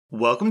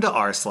Welcome to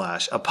r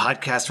slash, a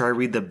podcast where I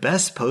read the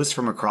best posts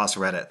from across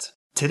Reddit.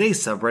 Today's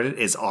subreddit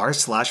is r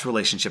slash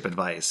relationship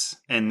advice.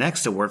 And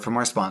next, a word from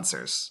our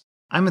sponsors.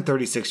 I'm a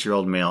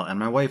 36-year-old male and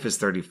my wife is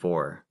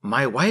 34.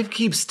 My wife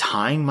keeps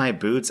tying my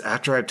boots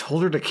after I've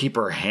told her to keep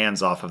her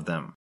hands off of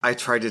them. I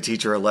tried to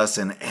teach her a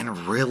lesson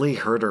and really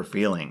hurt her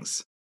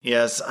feelings.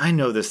 Yes, I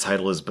know this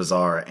title is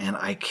bizarre and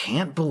I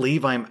can't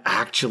believe I'm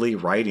actually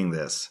writing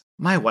this.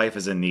 My wife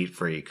is a neat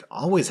freak,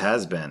 always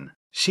has been.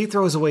 She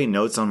throws away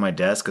notes on my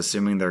desk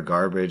assuming they're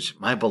garbage.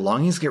 My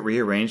belongings get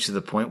rearranged to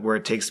the point where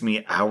it takes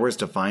me hours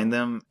to find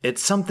them.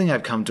 It's something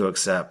I've come to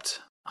accept.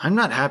 I'm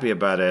not happy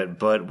about it,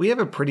 but we have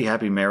a pretty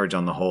happy marriage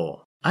on the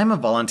whole. I'm a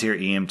volunteer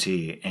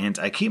EMT, and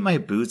I keep my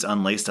boots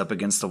unlaced up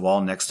against the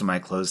wall next to my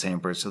clothes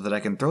hamper so that I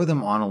can throw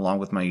them on along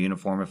with my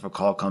uniform if a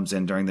call comes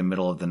in during the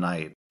middle of the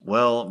night.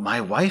 Well,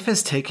 my wife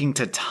is taking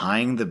to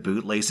tying the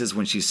boot laces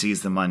when she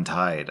sees them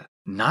untied.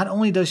 Not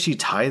only does she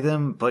tie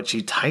them, but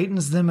she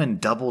tightens them and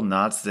double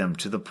knots them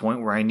to the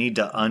point where I need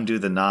to undo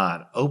the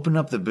knot, open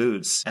up the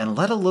boots, and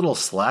let a little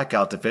slack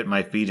out to fit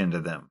my feet into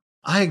them.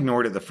 I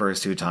ignored it the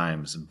first 2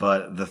 times,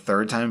 but the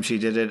 3rd time she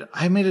did it,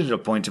 I made it a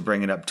point to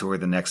bring it up to her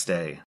the next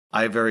day.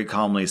 I very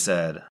calmly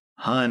said,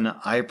 "Hun,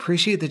 I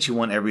appreciate that you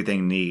want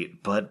everything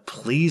neat, but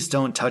please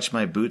don't touch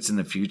my boots in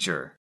the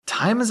future.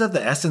 Time is of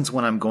the essence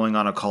when I'm going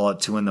on a call at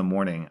 2 in the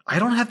morning. I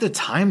don't have the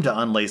time to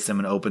unlace them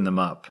and open them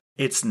up.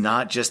 It's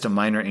not just a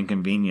minor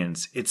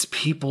inconvenience, it's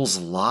people's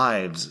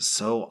lives,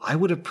 so I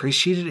would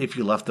appreciate it if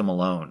you left them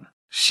alone."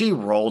 She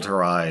rolled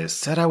her eyes,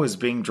 said I was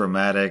being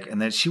dramatic,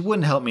 and that she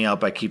wouldn't help me out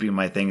by keeping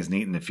my things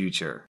neat in the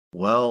future.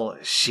 Well,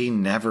 she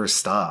never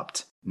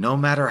stopped. No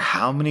matter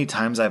how many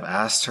times I've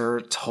asked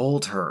her,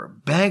 told her,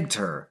 begged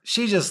her,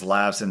 she just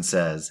laughs and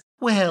says,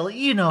 "Well,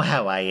 you know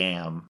how I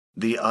am."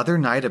 The other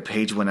night, a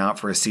page went out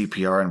for a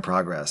CPR in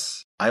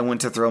progress. I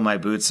went to throw my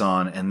boots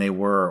on, and they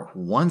were,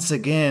 once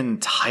again,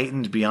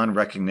 tightened beyond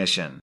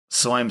recognition.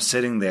 So I'm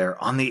sitting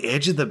there, on the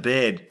edge of the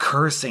bed,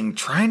 cursing,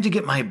 trying to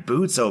get my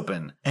boots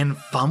open, and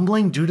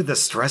fumbling due to the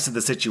stress of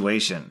the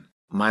situation.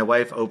 My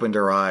wife opened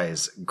her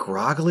eyes,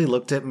 groggily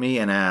looked at me,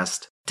 and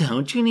asked,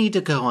 "Don't you need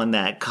to go on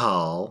that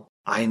call?"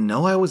 I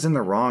know I was in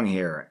the wrong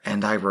here,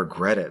 and I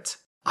regret it.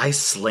 I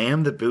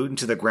slammed the boot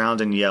into the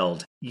ground and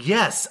yelled,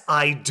 "Yes,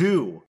 I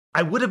do!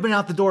 I would have been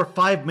out the door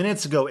 5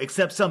 minutes ago,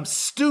 except some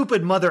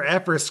stupid mother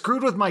effer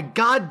screwed with my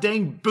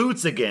goddamn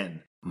boots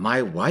again."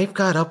 My wife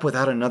got up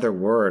without another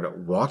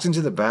word, walked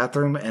into the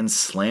bathroom, and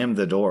slammed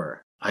the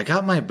door. I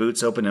got my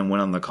boots open and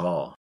went on the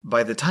call.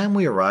 By the time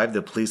we arrived,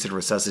 the police had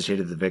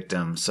resuscitated the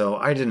victim, so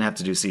I didn't have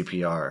to do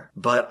CPR.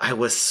 But I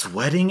was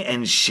sweating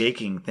and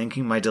shaking,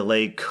 thinking my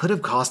delay could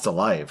have cost a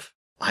life.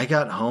 I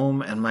got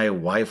home and my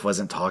wife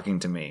wasn't talking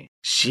to me.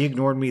 She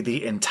ignored me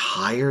the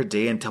entire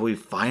day until we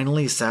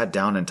finally sat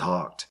down and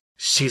talked.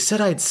 She said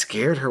I'd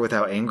scared her with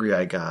how angry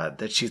I got,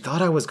 that she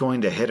thought I was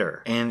going to hit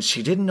her, and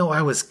she didn't know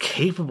I was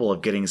capable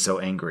of getting so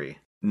angry.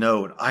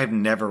 Note, I've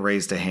never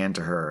raised a hand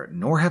to her,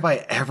 nor have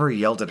I ever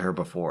yelled at her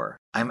before.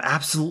 I'm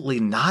absolutely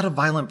not a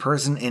violent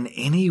person in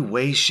any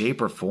way,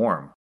 shape, or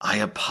form. I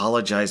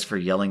apologized for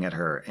yelling at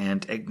her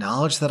and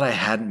acknowledged that I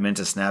hadn't meant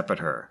to snap at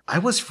her. I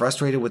was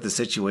frustrated with the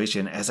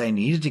situation as I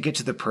needed to get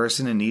to the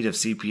person in need of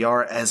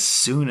CPR as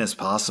soon as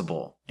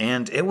possible,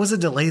 and it was a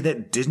delay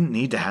that didn't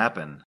need to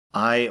happen.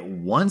 I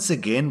once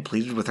again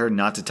pleaded with her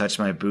not to touch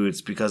my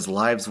boots because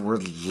lives were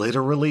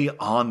literally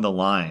on the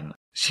line.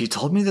 She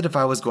told me that if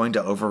I was going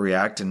to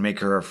overreact and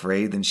make her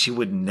afraid, then she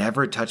would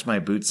never touch my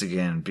boots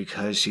again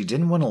because she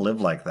didn't want to live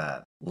like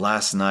that.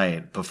 Last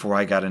night, before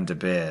I got into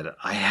bed,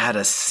 I had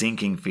a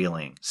sinking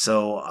feeling,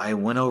 so I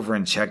went over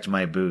and checked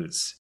my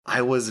boots.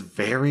 I was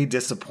very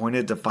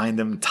disappointed to find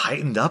them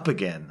tightened up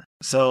again,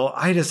 so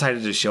I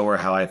decided to show her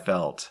how I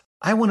felt.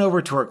 I went over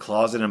to her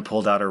closet and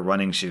pulled out her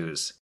running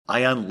shoes.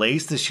 I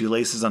unlaced the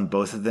shoelaces on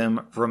both of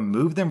them,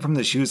 removed them from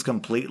the shoes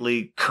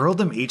completely, curled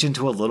them each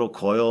into a little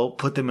coil,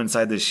 put them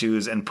inside the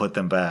shoes, and put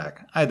them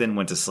back. I then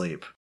went to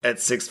sleep. At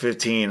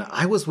 6:15,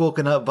 I was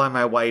woken up by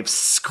my wife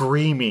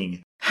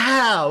screaming,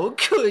 "How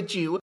could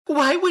you?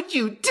 Why would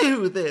you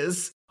do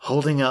this?"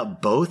 holding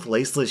up both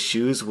laceless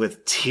shoes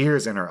with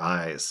tears in her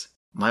eyes.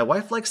 My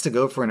wife likes to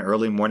go for an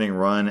early morning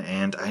run,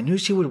 and I knew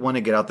she would want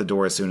to get out the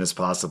door as soon as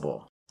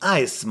possible.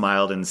 I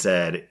smiled and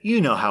said, "You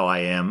know how I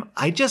am.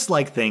 I just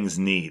like things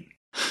neat."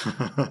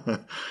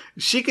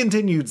 She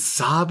continued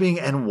sobbing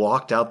and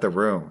walked out the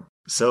room.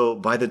 So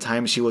by the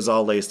time she was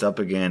all laced up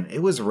again,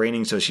 it was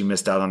raining, so she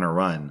missed out on her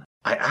run.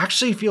 I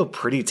actually feel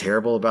pretty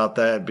terrible about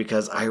that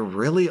because I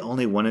really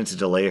only wanted to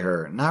delay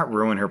her, not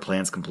ruin her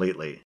plans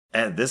completely.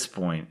 At this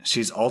point,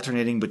 she's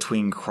alternating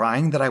between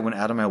crying that I went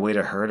out of my way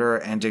to hurt her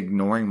and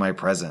ignoring my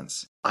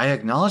presence. I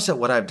acknowledge that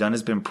what I've done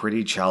has been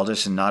pretty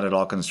childish and not at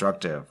all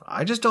constructive.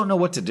 I just don't know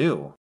what to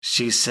do.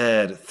 She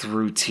said,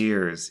 through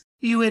tears,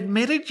 "You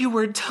admitted you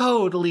were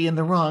totally in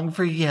the wrong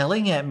for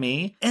yelling at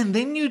me, and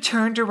then you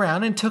turned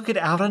around and took it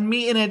out on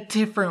me in a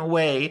different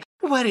way.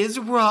 What is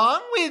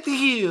wrong with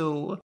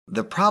you?"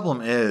 The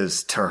problem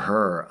is, to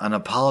her, an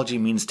apology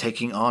means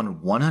taking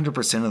on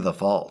 100% of the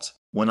fault.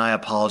 When I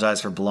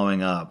apologized for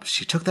blowing up,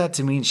 she took that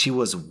to mean she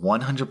was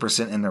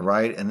 100% in the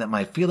right and that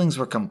my feelings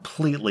were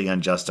completely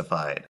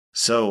unjustified.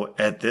 So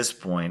at this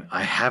point,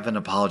 I haven't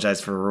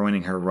apologized for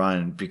ruining her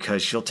run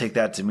because she'll take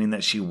that to mean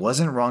that she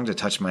wasn't wrong to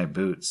touch my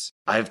boots.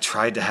 I've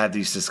tried to have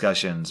these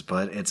discussions,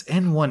 but it's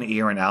in one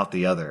ear and out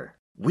the other.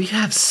 We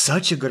have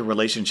such a good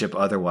relationship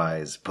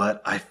otherwise,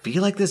 but I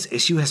feel like this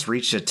issue has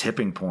reached a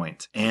tipping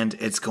point, and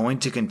it's going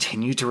to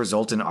continue to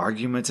result in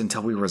arguments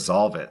until we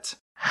resolve it.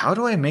 How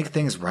do I make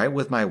things right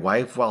with my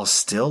wife while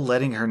still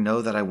letting her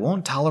know that I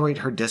won't tolerate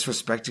her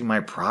disrespecting my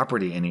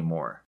property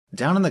anymore?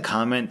 Down in the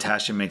comment,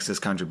 Tasha makes this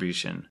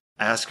contribution.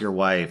 Ask your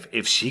wife,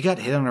 if she got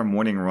hit on her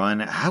morning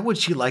run, how would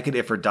she like it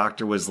if her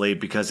doctor was late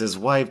because his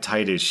wife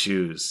tied his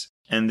shoes?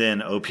 And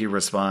then OP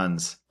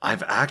responds,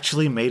 I've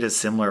actually made a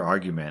similar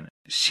argument.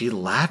 She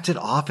laughed it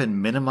off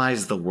and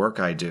minimized the work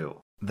I do.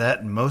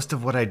 That most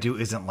of what I do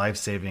isn't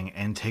life-saving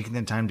and taking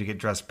the time to get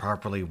dressed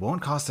properly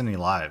won't cost any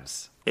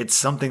lives. It's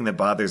something that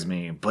bothers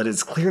me, but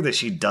it's clear that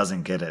she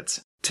doesn't get it.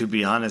 To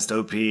be honest,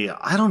 OP,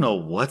 I don't know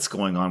what's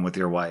going on with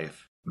your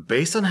wife.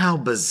 Based on how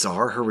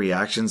bizarre her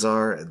reactions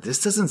are,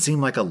 this doesn't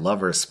seem like a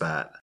lover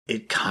spat.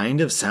 It kind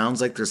of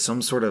sounds like there's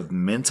some sort of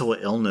mental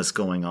illness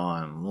going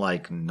on,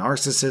 like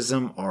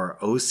narcissism or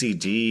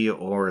OCD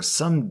or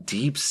some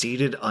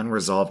deep-seated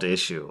unresolved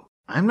issue.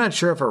 I'm not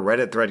sure if a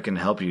Reddit thread can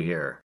help you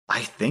here.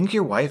 I think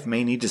your wife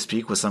may need to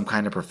speak with some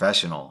kind of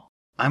professional.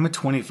 I'm a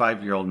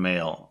 25-year-old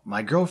male.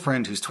 My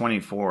girlfriend, who's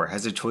 24,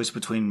 has a choice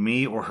between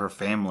me or her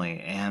family,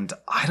 and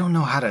I don't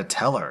know how to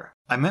tell her.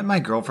 I met my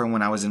girlfriend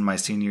when I was in my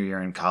senior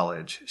year in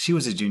college. She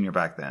was a junior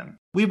back then.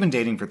 We've been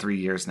dating for 3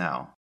 years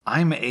now.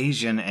 I'm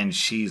Asian and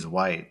she's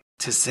white.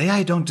 To say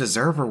I don't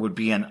deserve her would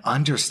be an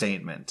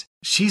understatement.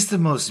 She's the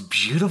most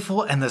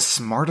beautiful and the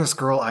smartest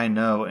girl I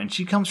know, and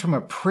she comes from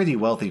a pretty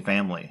wealthy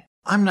family.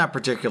 I'm not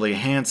particularly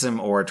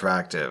handsome or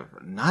attractive,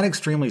 not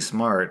extremely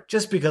smart.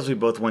 Just because we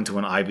both went to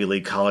an Ivy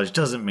League college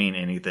doesn't mean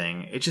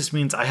anything. It just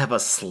means I have a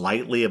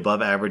slightly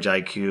above average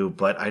IQ,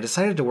 but I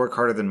decided to work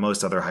harder than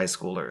most other high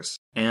schoolers.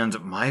 And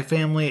my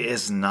family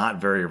is not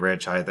very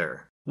rich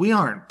either. We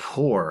aren't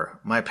poor.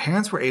 My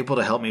parents were able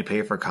to help me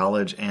pay for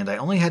college, and I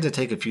only had to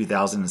take a few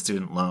thousand in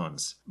student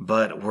loans.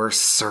 But we're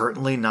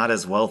certainly not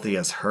as wealthy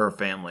as her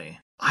family.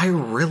 I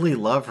really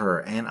love her,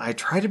 and I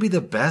try to be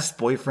the best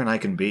boyfriend I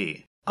can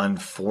be.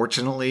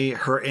 Unfortunately,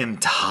 her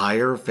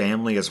entire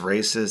family is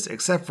racist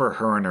except for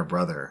her and her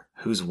brother,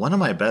 who's one of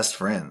my best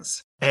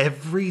friends.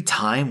 Every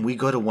time we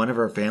go to one of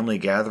our family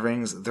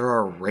gatherings, there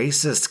are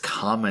racist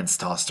comments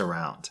tossed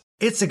around.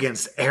 It's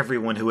against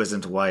everyone who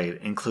isn't white,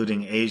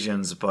 including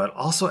Asians, but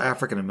also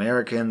African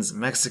Americans,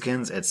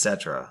 Mexicans,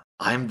 etc.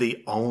 I'm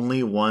the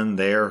only one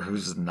there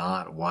who's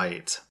not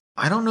white.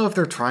 I don't know if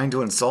they're trying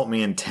to insult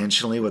me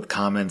intentionally with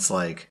comments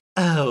like,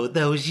 "Oh,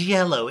 those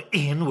yellow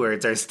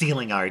N-words are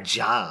stealing our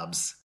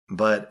jobs."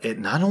 But it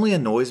not only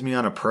annoys me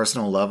on a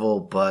personal level,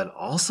 but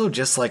also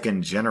just like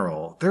in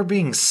general, they're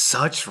being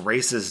such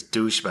racist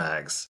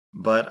douchebags.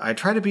 But I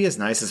try to be as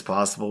nice as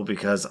possible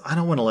because I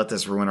don't want to let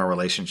this ruin our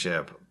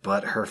relationship,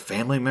 but her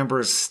family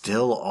members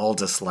still all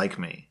dislike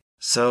me.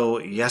 So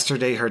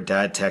yesterday her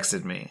dad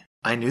texted me.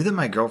 I knew that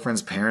my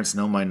girlfriend's parents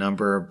know my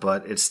number,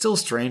 but it's still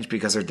strange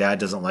because her dad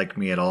doesn't like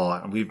me at all,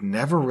 and we've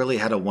never really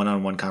had a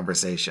one-on-one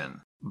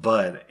conversation.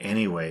 But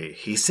anyway,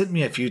 he sent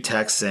me a few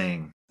texts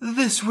saying,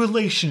 "This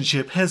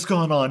relationship has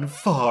gone on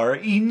far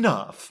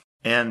enough."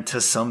 And to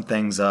sum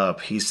things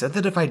up, he said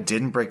that if I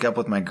didn't break up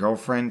with my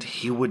girlfriend,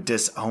 he would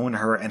disown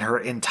her and her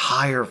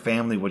entire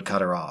family would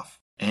cut her off.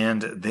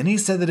 And then he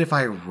said that if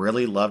I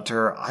really loved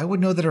her, I would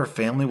know that her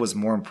family was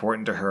more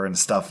important to her and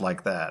stuff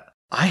like that.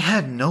 I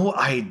had no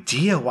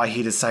idea why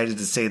he decided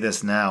to say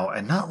this now,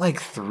 and not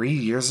like 3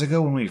 years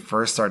ago when we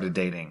first started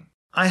dating.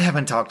 I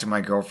haven't talked to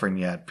my girlfriend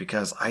yet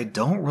because I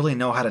don't really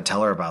know how to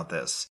tell her about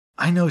this.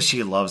 I know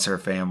she loves her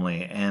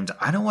family, and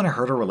I don't want to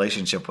hurt her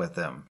relationship with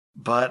them.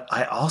 But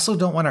I also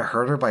don't want to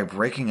hurt her by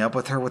breaking up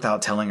with her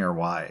without telling her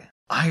why.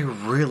 I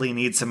really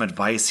need some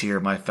advice here,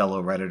 my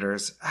fellow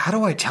Redditors. How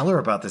do I tell her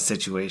about this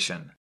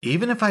situation?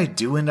 Even if I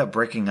do end up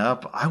breaking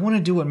up, I want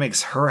to do what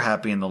makes her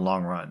happy in the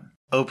long run.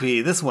 OP,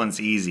 this one's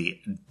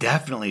easy.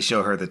 Definitely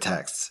show her the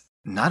texts.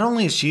 Not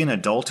only is she an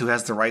adult who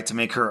has the right to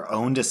make her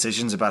own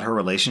decisions about her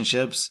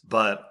relationships,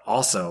 but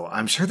also,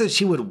 I'm sure that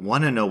she would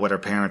want to know what her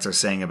parents are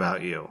saying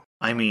about you.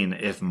 I mean,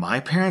 if my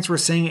parents were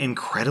saying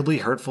incredibly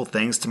hurtful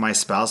things to my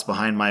spouse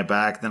behind my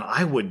back, then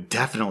I would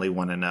definitely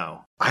want to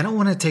know. I don't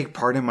want to take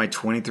part in my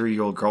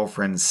 23-year-old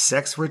girlfriend's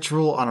sex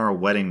ritual on our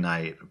wedding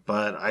night,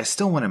 but I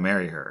still want to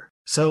marry her.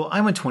 So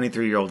I'm a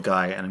 23-year-old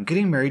guy, and I'm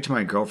getting married to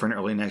my girlfriend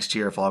early next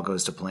year if all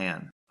goes to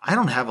plan. I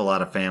don't have a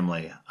lot of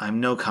family. I'm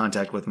no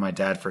contact with my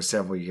dad for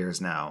several years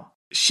now.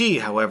 She,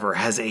 however,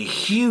 has a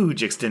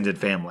huge extended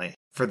family.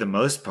 For the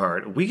most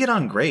part, we get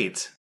on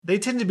great. They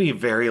tend to be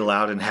very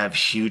loud and have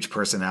huge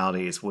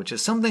personalities, which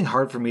is something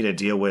hard for me to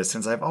deal with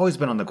since I've always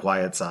been on the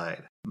quiet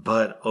side.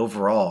 But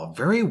overall,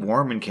 very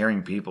warm and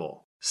caring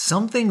people.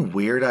 Something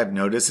weird I've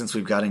noticed since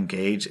we've got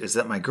engaged is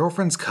that my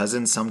girlfriend's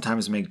cousins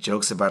sometimes make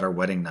jokes about our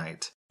wedding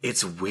night.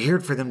 It's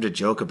weird for them to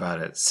joke about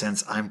it,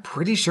 since I'm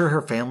pretty sure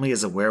her family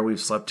is aware we've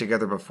slept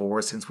together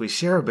before since we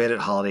share a bit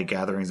at holiday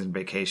gatherings and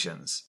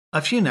vacations. A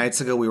few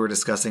nights ago, we were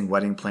discussing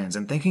wedding plans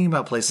and thinking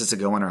about places to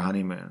go on our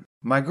honeymoon.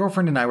 My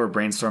girlfriend and I were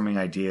brainstorming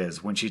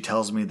ideas when she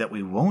tells me that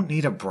we won't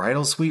need a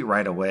bridal suite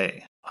right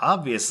away.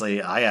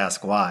 Obviously, I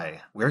ask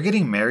why. We're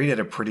getting married at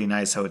a pretty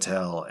nice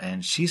hotel,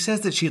 and she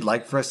says that she'd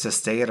like for us to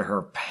stay at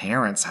her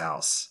parents'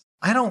 house.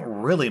 I don't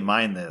really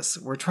mind this.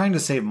 We're trying to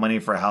save money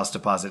for a house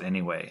deposit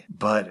anyway.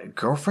 But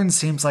girlfriend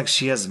seems like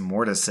she has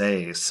more to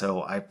say,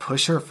 so I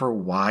push her for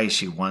why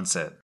she wants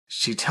it.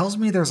 She tells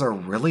me there's a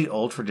really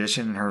old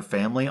tradition in her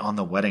family on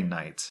the wedding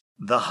night.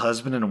 The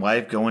husband and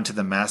wife go into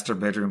the master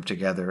bedroom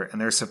together and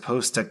they're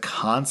supposed to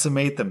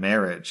consummate the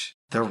marriage.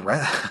 The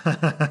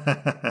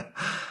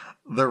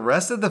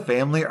rest of the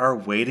family are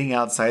waiting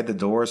outside the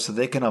door so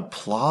they can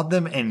applaud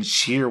them and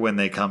cheer when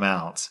they come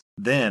out.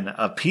 Then,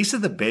 a piece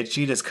of the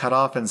bedsheet is cut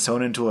off and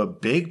sewn into a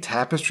big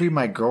tapestry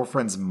my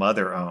girlfriend's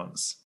mother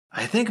owns.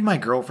 I think my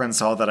girlfriend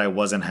saw that I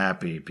wasn't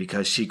happy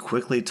because she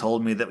quickly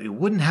told me that we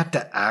wouldn't have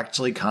to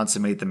actually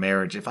consummate the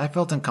marriage if I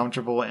felt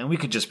uncomfortable and we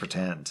could just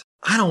pretend.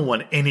 I don't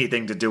want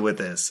anything to do with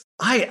this.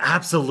 I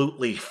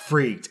absolutely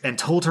freaked and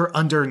told her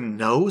under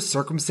no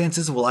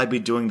circumstances will I be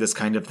doing this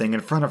kind of thing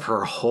in front of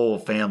her whole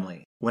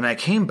family. When I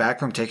came back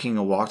from taking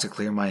a walk to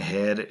clear my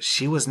head,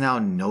 she was now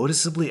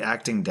noticeably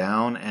acting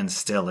down and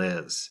still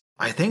is.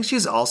 I think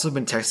she's also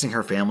been texting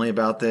her family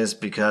about this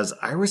because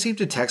I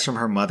received a text from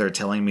her mother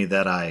telling me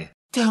that I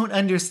don't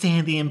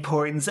understand the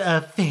importance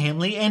of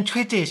family and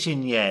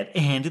tradition yet,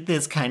 and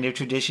this kind of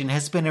tradition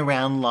has been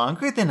around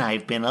longer than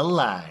I've been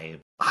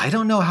alive. I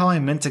don't know how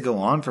I'm meant to go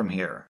on from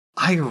here.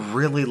 I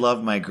really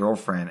love my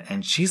girlfriend,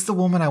 and she's the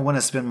woman I want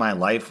to spend my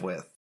life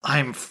with.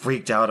 I'm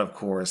freaked out, of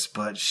course,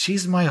 but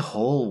she's my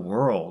whole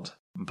world.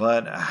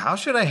 But how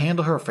should I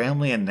handle her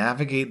family and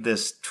navigate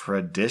this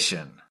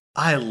tradition?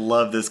 I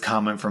love this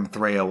comment from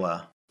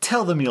Threawa.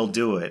 Tell them you'll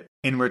do it,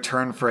 in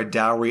return for a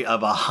dowry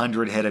of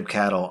 100 head of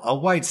cattle, a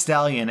white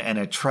stallion, and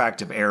a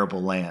tract of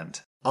arable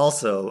land.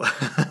 Also,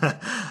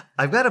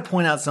 I've got to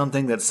point out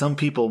something that some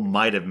people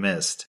might have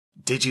missed.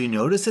 Did you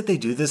notice that they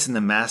do this in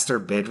the master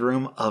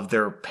bedroom of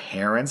their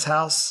parents'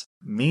 house?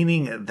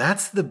 Meaning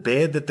that's the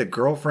bed that the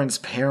girlfriend's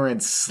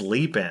parents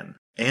sleep in.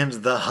 And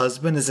the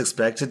husband is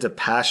expected to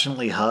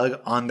passionately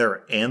hug on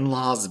their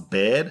in-laws'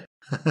 bed?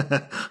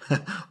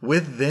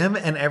 With them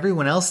and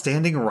everyone else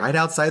standing right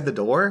outside the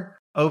door?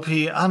 OP,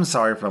 I'm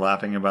sorry for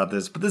laughing about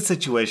this, but this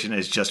situation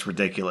is just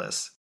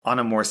ridiculous. On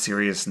a more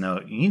serious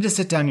note, you need to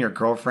sit down your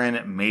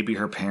girlfriend, maybe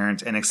her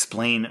parent, and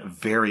explain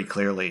very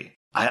clearly.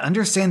 I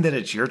understand that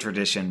it's your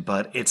tradition,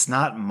 but it's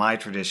not my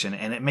tradition,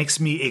 and it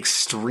makes me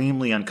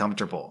extremely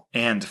uncomfortable.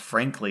 And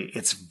frankly,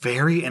 it's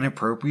very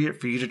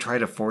inappropriate for you to try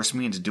to force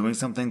me into doing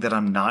something that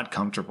I'm not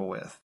comfortable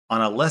with.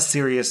 On a less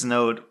serious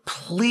note,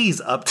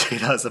 please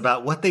update us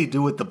about what they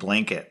do with the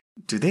blanket.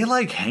 Do they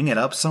hang it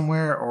up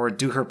somewhere, or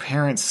do her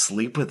parents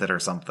sleep with it or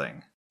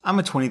something? I'm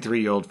a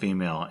 23-year-old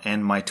female,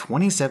 and my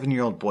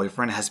 27-year-old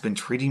boyfriend has been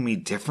treating me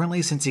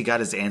differently since he got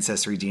his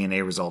Ancestry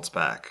DNA results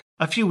back.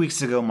 A few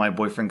weeks ago, my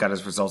boyfriend got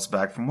his results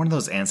back from one of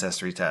those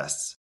Ancestry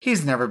tests.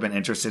 He's never been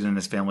interested in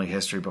his family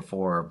history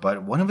before,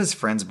 but one of his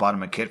friends bought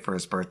him a kit for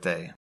his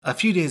birthday. A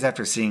few days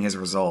after seeing his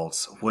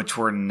results, which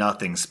were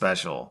nothing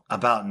special,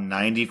 about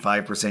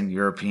 95%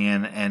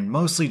 European and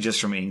mostly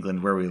just from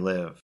England where we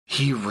live,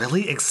 he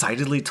really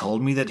excitedly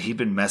told me that he'd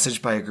been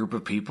messaged by a group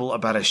of people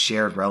about a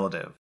shared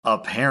relative.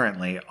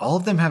 Apparently, all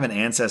of them have an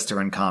ancestor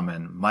in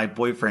common, my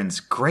boyfriend's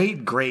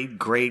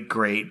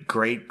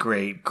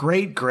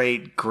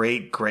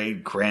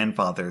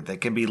great-great-great-great-great-great-great-great-grandfather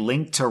that can be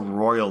linked to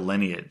royal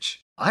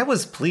lineage. I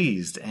was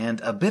pleased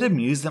and a bit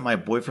amused that my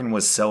boyfriend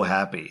was so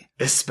happy,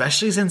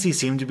 especially since he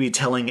seemed to be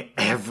telling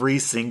every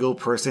single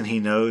person he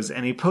knows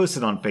and he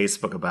posted on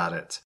Facebook about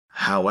it.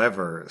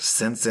 However,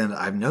 since then,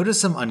 I've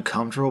noticed some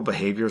uncomfortable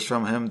behaviors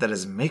from him that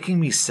is making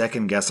me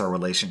second guess our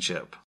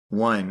relationship.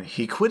 1.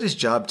 He quit his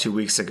job 2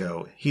 weeks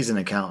ago. He's an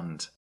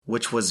accountant,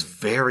 which was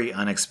very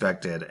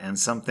unexpected and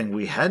something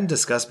we hadn't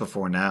discussed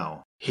before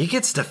now. He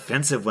gets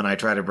defensive when I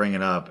try to bring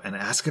it up and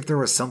ask if there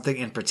was something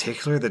in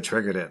particular that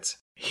triggered it.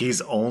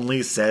 He's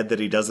only said that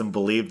he doesn't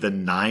believe the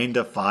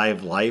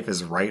 9-to-5 life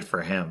is right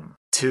for him.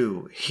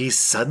 2. He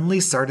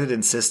suddenly started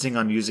insisting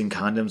on using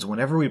condoms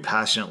whenever we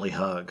passionately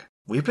hug.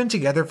 We've been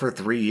together for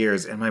 3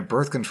 years and my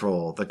birth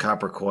control, the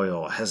copper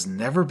coil, has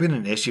never been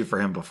an issue for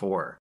him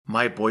before.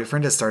 My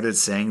boyfriend has started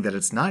saying that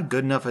it's not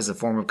good enough as a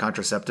form of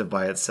contraceptive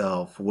by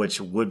itself,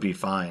 which would be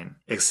fine.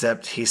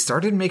 Except he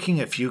started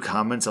making a few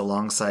comments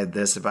alongside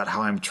this about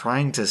how I'm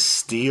trying to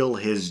steal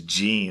his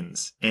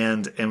genes,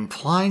 and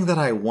implying that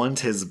I want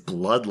his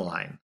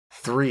bloodline.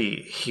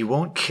 3. He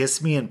won't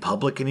kiss me in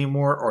public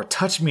anymore or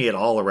touch me at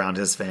all around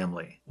his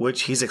family,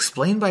 which he's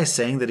explained by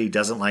saying that he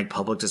doesn't like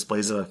public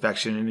displays of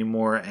affection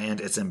anymore and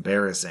it's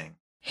embarrassing.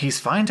 He's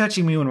fine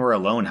touching me when we're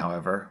alone,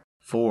 however.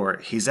 4.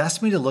 He's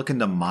asked me to look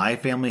into my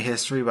family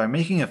history by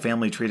making a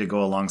family tree to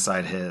go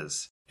alongside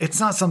his. It's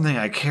not something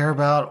I care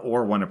about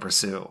or want to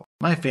pursue.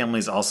 My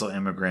family's also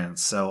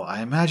immigrants, so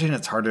I imagine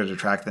it's harder to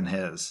track than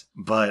his.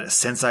 But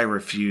since I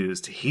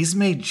refused, he's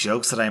made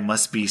jokes that I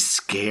must be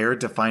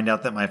scared to find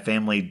out that my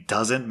family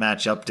doesn't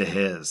match up to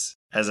his.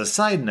 As a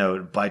side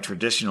note, by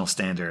traditional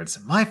standards,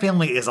 my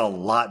family is a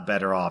lot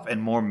better off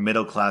and more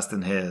middle class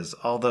than his,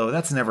 although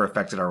that's never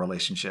affected our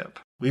relationship.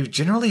 We've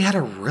generally had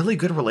a really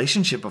good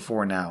relationship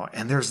before now,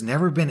 and there's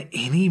never been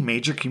any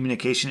major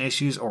communication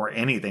issues or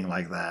anything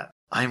like that.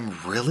 I'm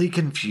really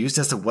confused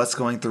as to what's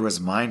going through his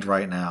mind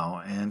right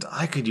now, and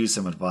I could use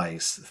some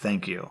advice.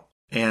 Thank you.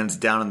 And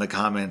down in the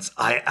comments,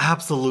 I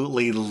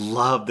absolutely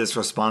love this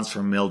response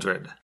from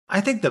Mildred. I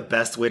think the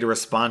best way to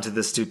respond to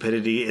this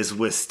stupidity is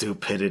with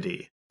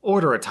stupidity.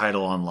 Order a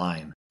title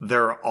online.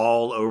 They're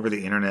all over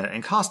the internet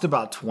and cost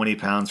about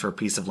 £20 for a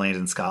piece of land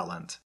in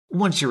Scotland.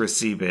 Once you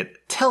receive it,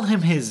 tell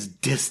him his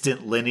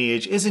distant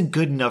lineage isn't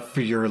good enough for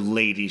your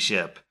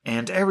ladyship,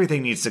 and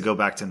everything needs to go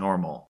back to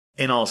normal.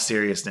 In all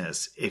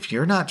seriousness, if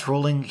you're not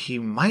trolling, he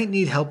might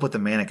need help with a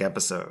manic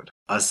episode.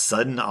 A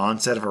sudden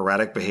onset of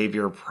erratic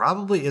behavior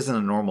probably isn't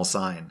a normal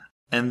sign.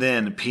 And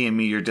then PM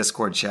me your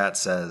Discord chat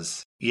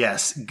says,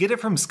 yes, get it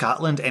from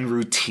Scotland and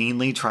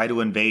routinely try to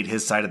invade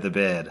his side of the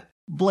bed.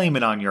 Blame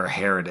it on your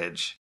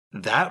heritage.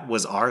 That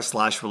was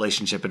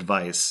r/relationship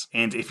advice.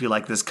 And if you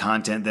like this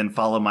content, then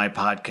follow my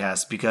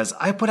podcast because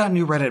I put out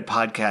new Reddit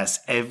podcasts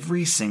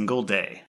every single day.